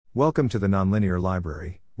Welcome to the Nonlinear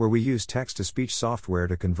Library, where we use text-to-speech software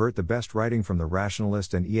to convert the best writing from the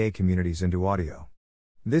Rationalist and EA communities into audio.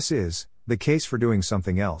 This is The Case for Doing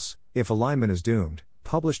Something Else, If Alignment is Doomed,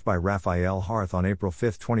 published by Rafael Harth on April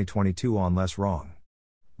 5, 2022 on LessWrong.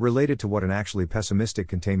 Related to what an actually pessimistic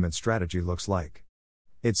containment strategy looks like.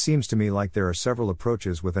 It seems to me like there are several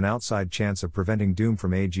approaches with an outside chance of preventing doom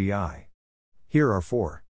from AGI. Here are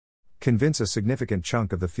 4. Convince a significant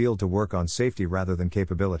chunk of the field to work on safety rather than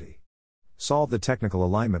capability. Solve the technical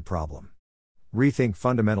alignment problem. Rethink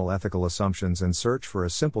fundamental ethical assumptions and search for a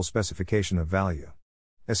simple specification of value.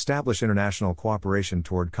 Establish international cooperation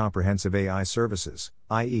toward comprehensive AI services,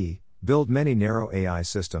 i.e., build many narrow AI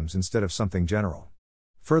systems instead of something general.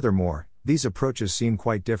 Furthermore, these approaches seem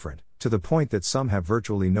quite different, to the point that some have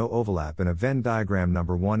virtually no overlap in a Venn diagram.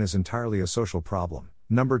 Number 1 is entirely a social problem,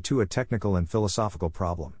 number 2 a technical and philosophical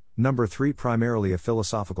problem, number 3 primarily a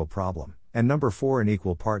philosophical problem, and number 4 in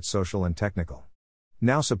equal parts social and technical.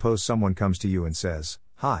 Now suppose someone comes to you and says,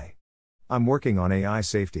 "Hi. I'm working on AI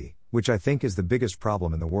safety, which I think is the biggest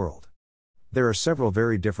problem in the world. There are several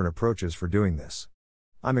very different approaches for doing this.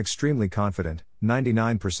 I'm extremely confident,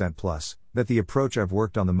 99% plus, that the approach I've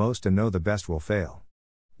worked on the most and know the best will fail.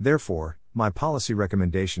 Therefore, my policy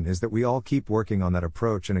recommendation is that we all keep working on that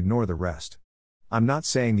approach and ignore the rest." I'm not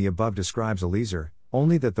saying the above describes Eliezer,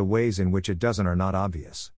 only that the ways in which it doesn't are not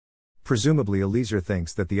obvious. Presumably Eliezer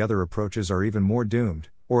thinks that the other approaches are even more doomed,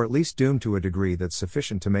 or at least doomed to a degree that's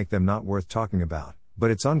sufficient to make them not worth talking about, but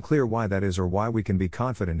it's unclear why that is or why we can be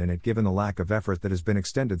confident in it given the lack of effort that has been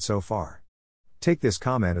extended so far. Take this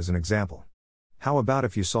comment as an example. How about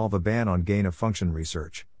if you solve a ban on gain-of-function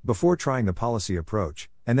research, before trying the policy approach,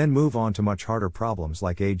 and then move on to much harder problems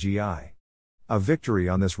like AGI? A victory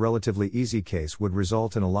on this relatively easy case would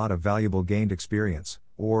result in a lot of valuable gained experience,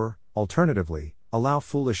 or, alternatively, allow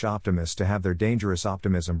foolish optimists to have their dangerous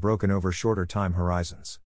optimism broken over shorter time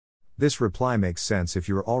horizons. This reply makes sense if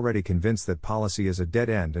you are already convinced that policy is a dead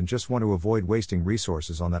end and just want to avoid wasting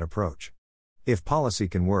resources on that approach. If policy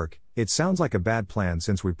can work, it sounds like a bad plan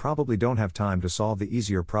since we probably don't have time to solve the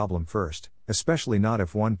easier problem first, especially not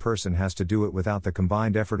if one person has to do it without the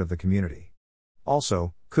combined effort of the community.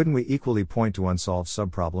 Also, couldn't we equally point to unsolved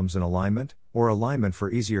subproblems in alignment, or alignment for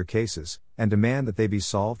easier cases, and demand that they be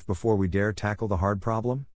solved before we dare tackle the hard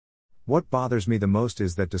problem? What bothers me the most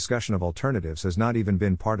is that discussion of alternatives has not even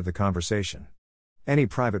been part of the conversation. Any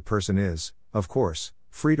private person is, of course,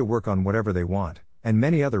 free to work on whatever they want, and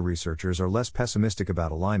many other researchers are less pessimistic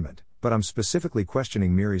about alignment, but I'm specifically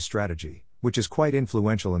questioning Miri's strategy, which is quite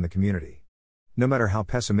influential in the community. No matter how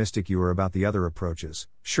pessimistic you are about the other approaches,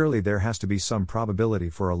 surely there has to be some probability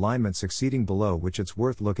for alignment succeeding below which it's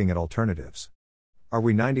worth looking at alternatives. Are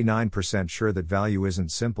we 99% sure that value isn't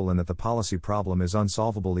simple and that the policy problem is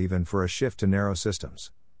unsolvable even for a shift to narrow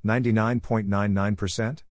systems?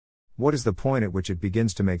 99.99%? What is the point at which it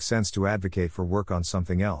begins to make sense to advocate for work on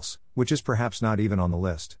something else, which is perhaps not even on the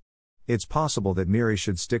list? It's possible that Miri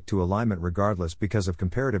should stick to alignment regardless because of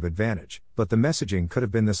comparative advantage, but the messaging could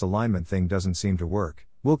have been this alignment thing doesn't seem to work,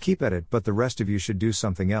 we'll keep at it but the rest of you should do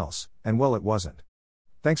something else, and well it wasn't.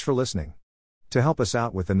 Thanks for listening. To help us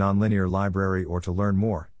out with the Nonlinear Library or to learn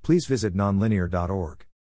more, please visit nonlinear.org.